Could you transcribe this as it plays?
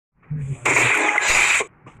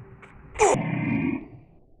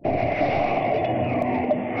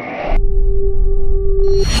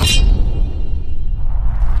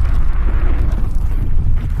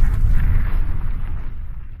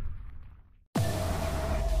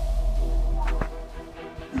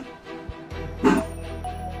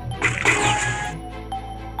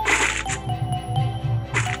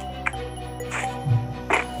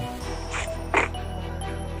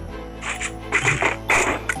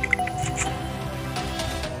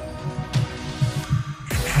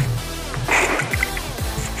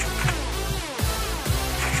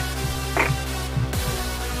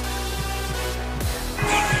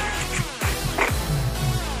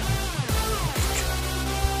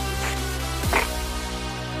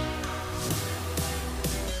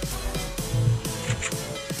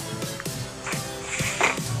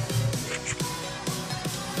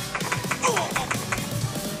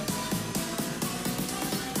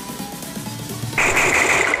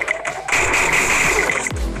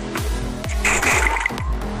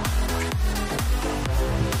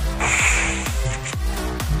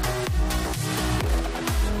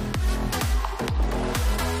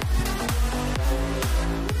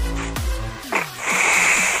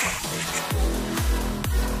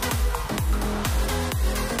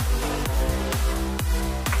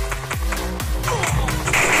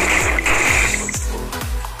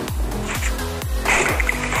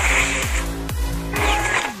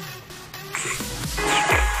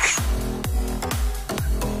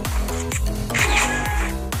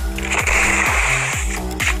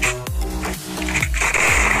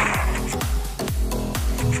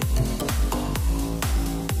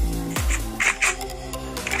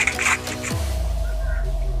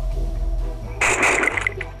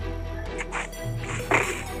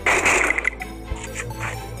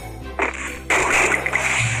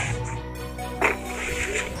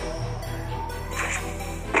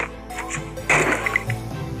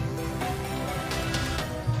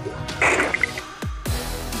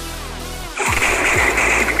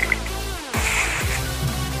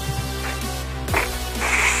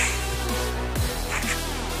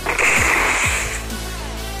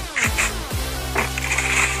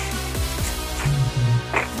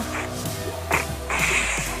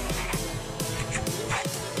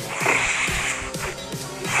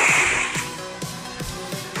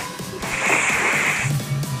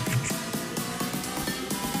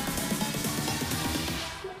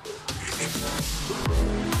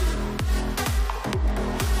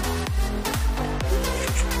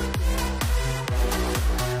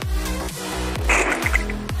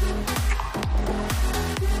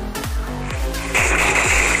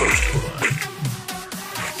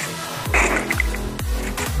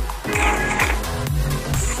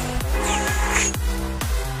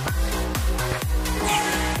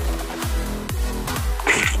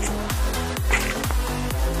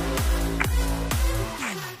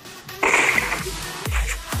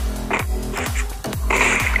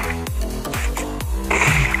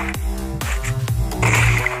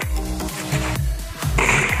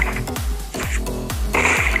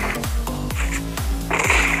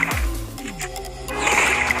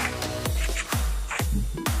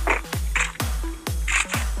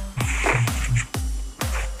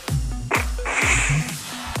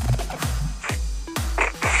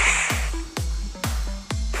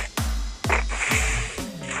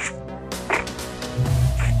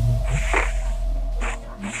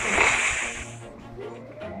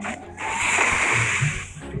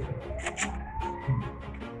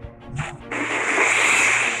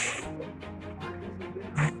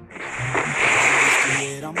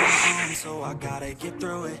so I gotta get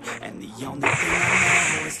through it. And the only thing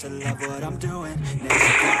I know is to love what I'm doing. Never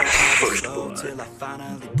give up, slow till I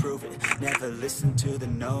finally prove it. Never listen to the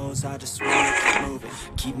no's, I just wanna keep moving.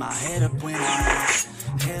 Keep my head up when I'm out,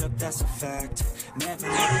 head up, that's a fact. Never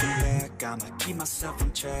looking back, I'ma keep myself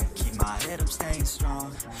on track. Keep my head up, staying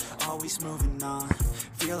strong, always moving on.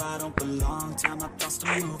 Feel I don't belong, tell my thoughts to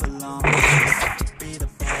move along. To be the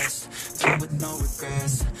best, live with no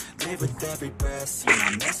regrets. Live with every breath, see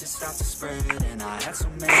my message start to spread. And I had so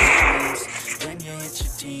many dreams, when you hit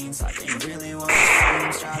your teens, like ain't really what it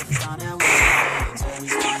seems. Try to find out what it means,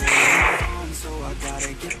 always doing it wrong, so I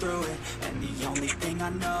gotta get through it. And the only thing I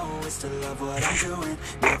know is to love what I'm doing.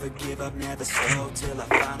 Never give up, never slow, till I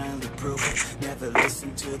finally prove it. Never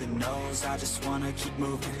listen to the no's, I just wanna keep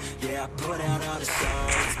moving. Yeah, I put out all the soul,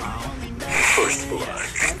 it's my only medicine.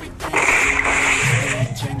 Yeah, everything I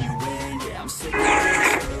do is genuine. Yeah, I'm sick of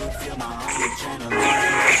this food, feel my own adrenaline.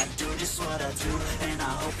 I do just what I do, and I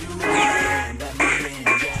hope you win. Let me in,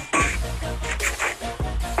 yeah.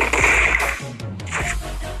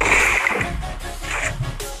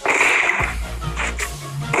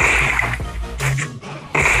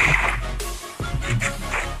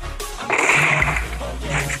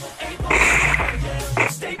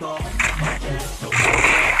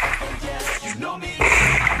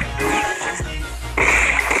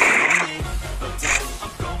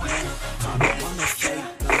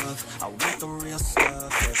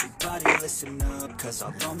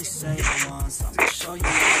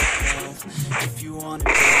 want it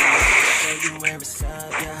back, show you where it's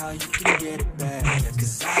at, yeah, how you can get it back, yeah,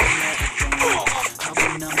 cause I ain't never done, I'll be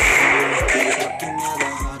number one, working hella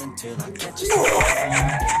hard until I get just what I want,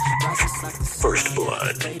 yeah, rises like the sun, First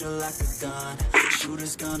blood. fatal like a gun,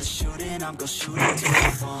 shooter's gonna shoot and I'm gonna shoot until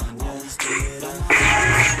I fall, always do it up,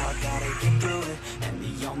 I gotta get through it, and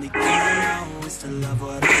the only thing I know is to love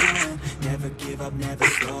what I'm doing, never give up, never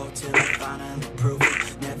slow, till I finally prove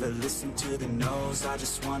it, never listen to the no's, I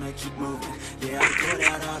just wanna keep moving, yeah, I put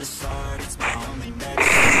out all this art, it's my only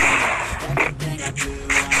medicine, everything I do,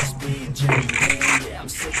 I'm just being genuine, yeah, I'm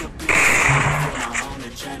sick of being scared, feel my own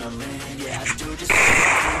adrenaline, yeah, I do just what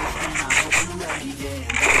I do, and I hope you let me in,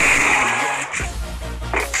 yeah.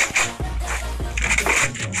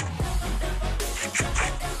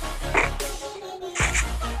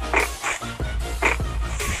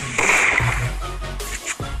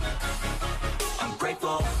 I'm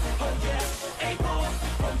grateful, oh yeah, able,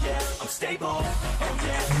 oh yeah, I'm stable, oh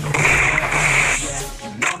yeah, yeah, you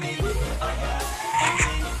know me, I have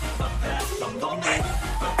only a path, I'm lonely,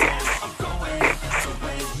 but damn, I'm going to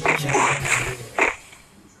win, yeah.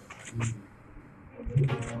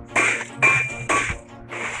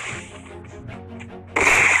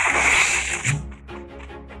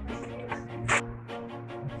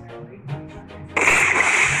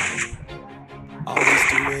 Always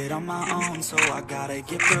do it on my own, so I gotta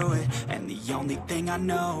get through it, and the only thing I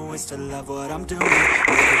know is to love what I'm doing,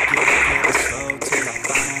 never give up, never slow, till I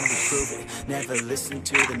finally prove it, never listen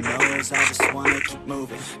to the no's, I just wanna keep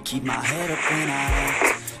moving, keep my head up when I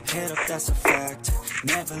act, head up, that's a fact,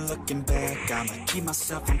 never looking back, I'ma keep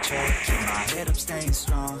myself in check, keep my head up, staying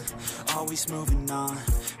strong, always moving on,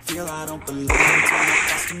 feel I don't belong, tell my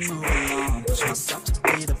thoughts to move along, push myself to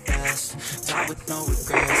be the best, die with no regrets,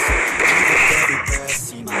 keep with every breath,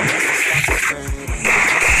 see my message start to spread, and I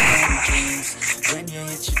just dreams, when you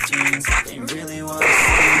hit your teens, they really what it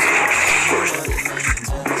seems, you know what it means,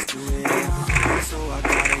 always do it on my own, so I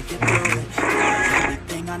gotta get through it, the only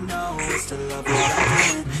thing I know is to love what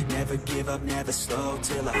I'm doing, never give up, never slow,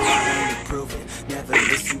 till I finally prove it, never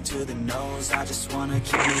listen to the no's, I just wanna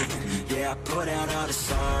keep moving, yeah, I put out all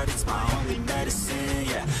this art, it's my only medicine,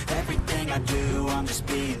 yeah, everything I do, I'm just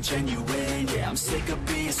being genuine, yeah, I'm sick of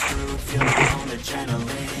being screwed, feel my own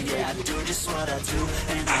adrenaline, yeah, I do just what I do,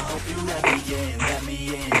 and I hope you let me in, yeah.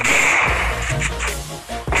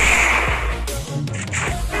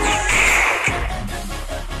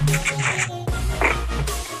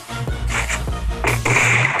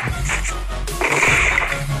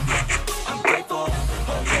 I'm grateful,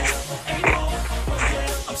 oh yeah, able, oh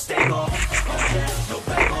yeah, I'm stable, oh yeah, no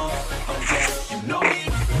label, oh yeah, you know me,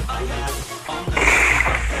 I have only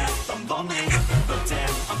a path, I'm lonely, but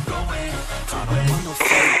damn, I'm going to win. I don't want no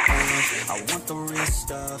fake love, I want the real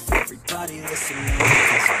stuff, everybody listening,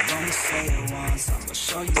 cause I only say it once, I'm gonna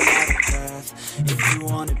show you how to path, if you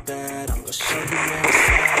want it bad, I'm gonna show you where it's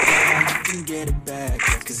at, yeah, how you can get it back,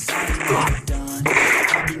 yeah, cause I ain't never done,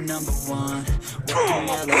 I'll be number one, working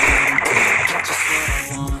hella hard until I get just what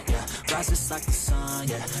I want, yeah, rises like the sun,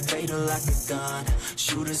 yeah, fatal like a gun,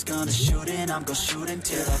 shooter's gonna shoot and I'm gonna shoot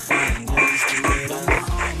until I find, always do it on my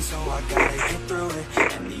own, so I gotta get through it,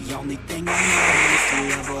 and the only thing I know is to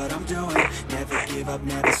love what I'm doing, never give up,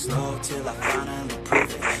 never slow, till I finally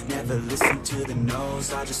prove it, never listen to the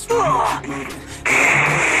no's, I just wanna keep moving, yeah, I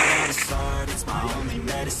put out all this art, it's my only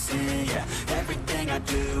medicine, yeah, everything I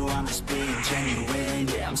do, I'm just being genuine,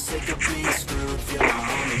 yeah, I'm sick of being screwed, feel my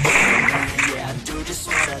own adrenaline, yeah, I do just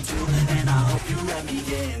what I do, and I hope you let me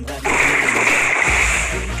in, let me in.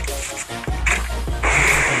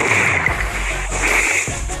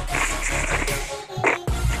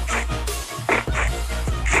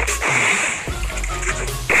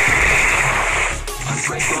 I'm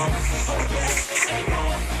grateful, oh yeah, able,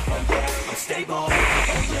 oh yeah, I'm stable.